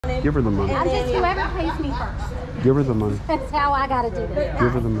Give her the money. I'm just whoever pays me first. Give her the money. That's how I gotta do this.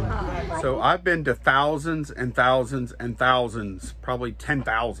 Give her the money. So I've been to thousands and thousands and thousands, probably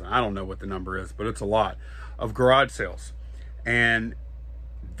 10,000. I don't know what the number is, but it's a lot of garage sales. And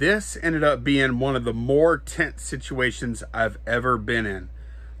this ended up being one of the more tense situations I've ever been in.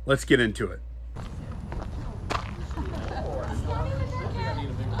 Let's get into it.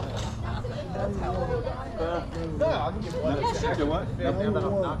 What?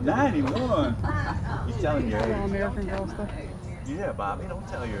 91. He's telling you. American Girl stuff. Yeah, Bobby. Don't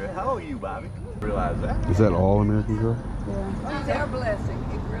tell you. How old are you, Bobby? Realize that. Is that all American Girl? Yeah. It's our blessing.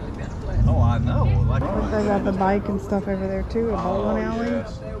 It's really been a blessing. Oh, I know. Like, They got the bike and stuff over there too, a bowling alley.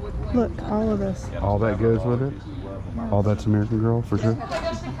 yes. Look, all of this. All that goes with it? All that's American Girl for sure?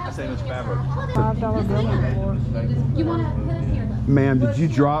 Same as fabric. $5 bill on the floor. You want to put it here? Ma'am, did you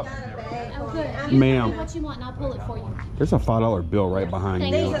drop? Oh, good. Ma'am. What you want, and I'll pull it for you. There's a $5 bill right behind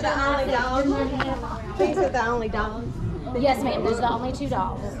Thank you. you. The only dogs. These are the only dogs. Yes, ma'am. There's the only 2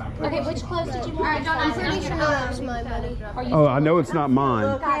 dogs. Okay, which clothes did you want? All right, John, I'm pretty sure that's my money. Oh, I know it's not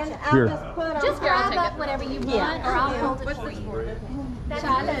mine. Here. Just grab up whatever you want, or I'll hold it for you. Woman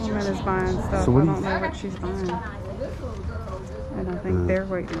is buying stuff. So what I do don't you- know what she's buying. And I think they're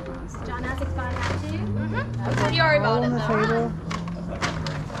waiting to buy stuff. John Isaac's buying that too? You already All bought on it the though. table.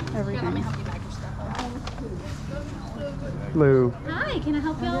 Everything. Hello. Hi, can I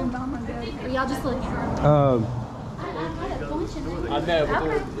help y'all? Or y'all just looking? I know,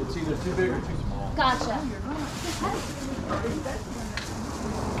 but it's either too big or too small. Gotcha.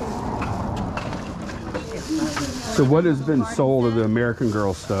 So what has been sold of the American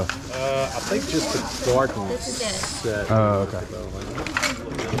Girl stuff? I think just the garden set. Oh, okay.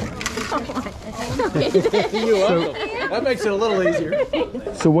 You're welcome. That makes it a little easier.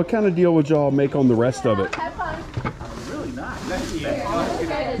 So what kind of deal would y'all make on the rest of it?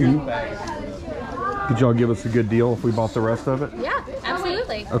 Could y'all give us a good deal if we bought the rest of it? Yeah,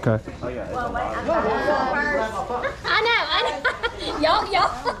 absolutely. Okay. I know. Y'all.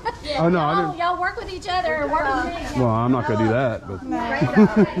 Oh no, I didn't. Y'all work with each other or work with me. Well, I'm not gonna do that, but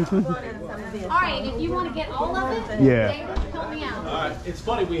All right, if you want to get all of it, Yeah. David, help me out. It's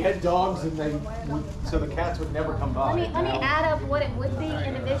funny, we had dogs and so the cats would never come by. Let me add up what it would be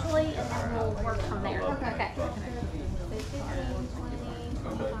individually, and then we'll work from there. Okay. So 15,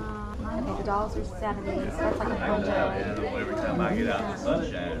 20, okay, the dogs are 70, so that's like 100. Every time I get out in the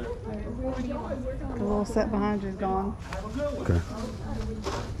sunshine. The little set behind you is gone. okay.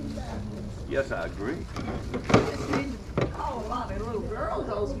 Yes, I agree. Oh, a lot of little girls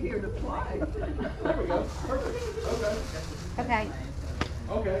over here to play. Okay.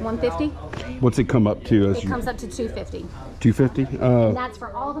 150. What's it come up to as It you? comes up to 250. 250? And that's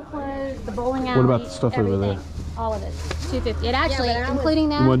for all the clothes, the bowling alley. What about the stuff over everything. there? All of it. 250. It actually,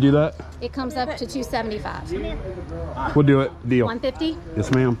 including You want that, to do that? it comes up to 275. We'll do it. Deal. 150.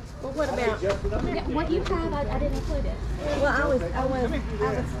 Yes, ma'am. Well, what about? Yeah, what you have, I didn't include it. Well, I was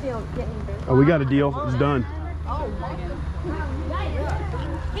still getting. Oh, we got a deal. It's done.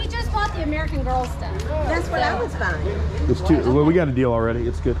 He just bought the American Girl stuff. That's what I was buying. It's too. Well, we got a deal already.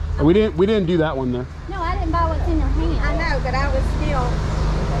 It's good. Oh, we didn't do that one though. No, I didn't buy what's in your hand. I know, but I was still.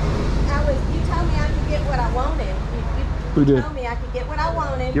 You told me I could get what I wanted. Who did? You told me I could get what I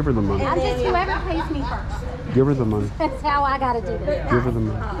wanted. Give her the money. I'm just whoever pays me first. Give her the money. That's how I gotta do this. Give her the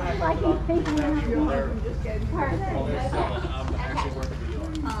money. Like he's thinking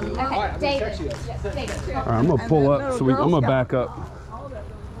Okay, David. David. All right, I'm gonna pull up. So I'm gonna back up.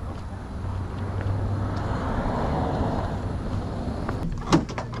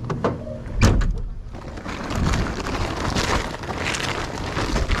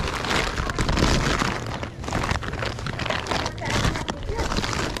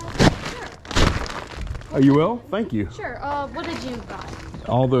 Oh, you will? Thank you. Sure. What did you buy?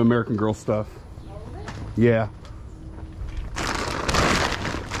 All the American Girl stuff. Yeah.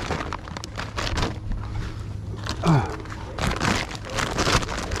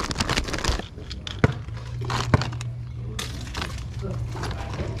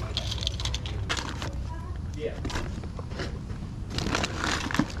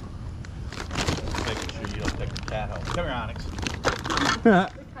 Making sure you don't take the cat home. Come here, Onyx.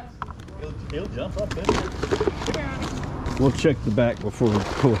 He'll jump up in there. We'll check the back before we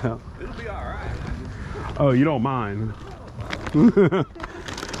pull out. It'll be all right. Oh, you don't mind.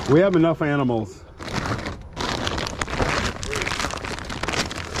 We have enough animals.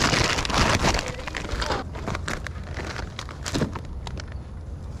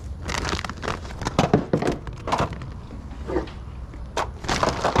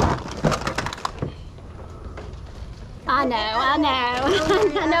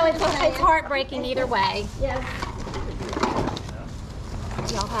 I know know it's heartbreaking either way. Yes.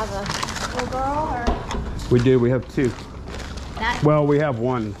 Y'all have a little girl or? We do. We have two. That, Well, we have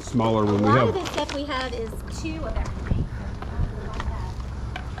one smaller one. a We lot have. of the stuff we have is 2 of everything.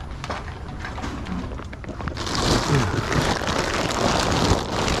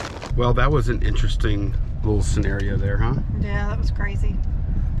 Well, that was an interesting little scenario there, huh? Yeah, that was crazy.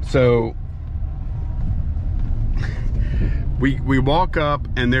 So we walk up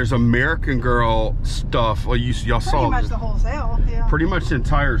and there's American Girl stuff. Well, y'all saw Pretty much the whole sale. Yeah. pretty much the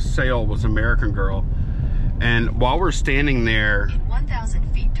entire sale was American Girl. And while we're standing there, In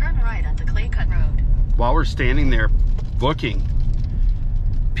 1,000 feet, turn right onto Claycut Road. while we're standing there looking,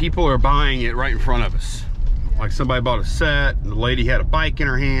 people are buying it right in front of us. Like somebody bought a set and the lady had a bike in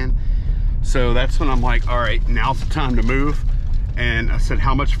her hand. So that's when I'm like, all right, now's the time to move. And I said,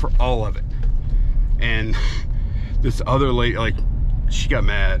 how much for all of it? And this other lady, like, she got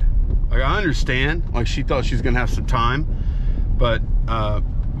mad. Like, I understand, like, she thought she was gonna have some time, but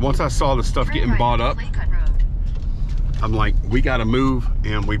once I saw the stuff Turn getting right bought onto up, Claycut Road. I'm like, we gotta move.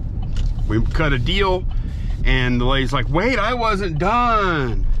 And we cut a deal, and the lady's like, wait, I wasn't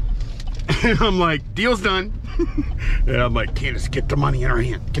done. And I'm like, deal's done. And I'm like, Candice, get the money in her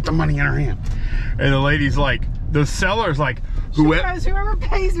hand. Get the money in her hand. And the lady's like, the seller's like, Whoever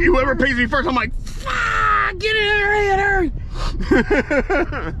pays me. whoever pays me first. I'm like, fuck, get it in her hand, hurry.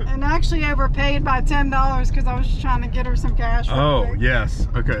 And actually overpaid by $10 because I was just trying to get her some cash. real Oh, quick. yes.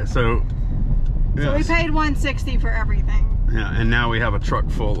 Okay, so. So we Yes. paid $160 for everything. Yeah, and now we have a truck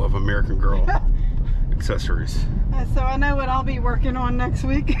full of American Girl accessories. So I know what I'll be working on next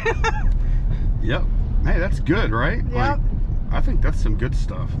week. Yep. Hey, that's good, right? Yep. Like, I think that's some good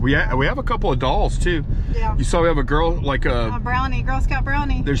stuff. We have a couple of dolls too. Yeah. You saw we have a girl, like A brownie, Girl Scout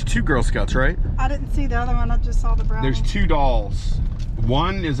brownie. there's 2 Girl Scouts, right? I didn't see the other one. I just saw the brownie. There's 2 dolls.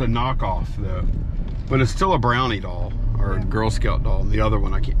 One is a knockoff though, but it's still a brownie doll or a Girl Scout doll. And the other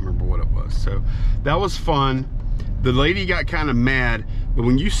one, I can't remember what it was. So that was fun. The lady got kind of mad, but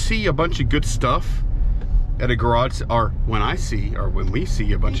when you see a bunch of good stuff at a garage, or when we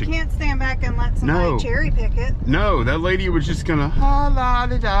see a bunch You of, can't stand back and let somebody No. cherry pick it. no, that lady was just gonna ha la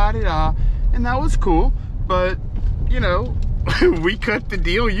da da da da, and that was cool. But you know, we cut the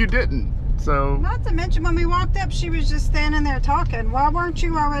deal, you didn't. So Not to mention when we walked up, she was just standing there talking. Why weren't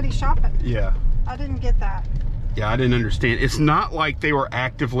you already shopping? yeah. I didn't get that. Yeah, I didn't understand. It's not like they were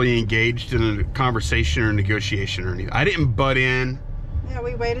actively engaged in a conversation or negotiation or anything. I didn't butt in. Yeah,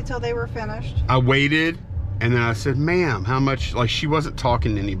 we waited till they were finished. I waited, and then I said, ma'am, how much? Like, she wasn't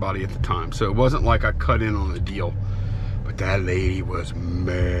talking to anybody at the time, so it wasn't like I cut in on a deal. But that lady was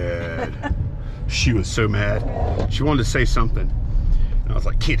mad. She was so mad. She wanted to say something. And I was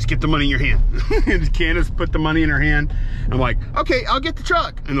like, Candice, get the money in your hand. And Candice put the money in her hand. I'm like, okay, I'll get the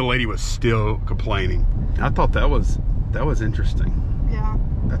truck. And the lady was still complaining. I thought that was interesting. Yeah.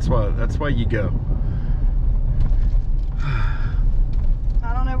 That's why you go.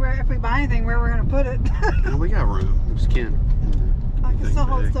 I don't know if we buy anything, where we're going to put it. No, we got room. We just can't. I can still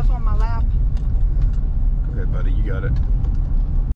hold stuff on my lap. Go ahead, buddy. You got it.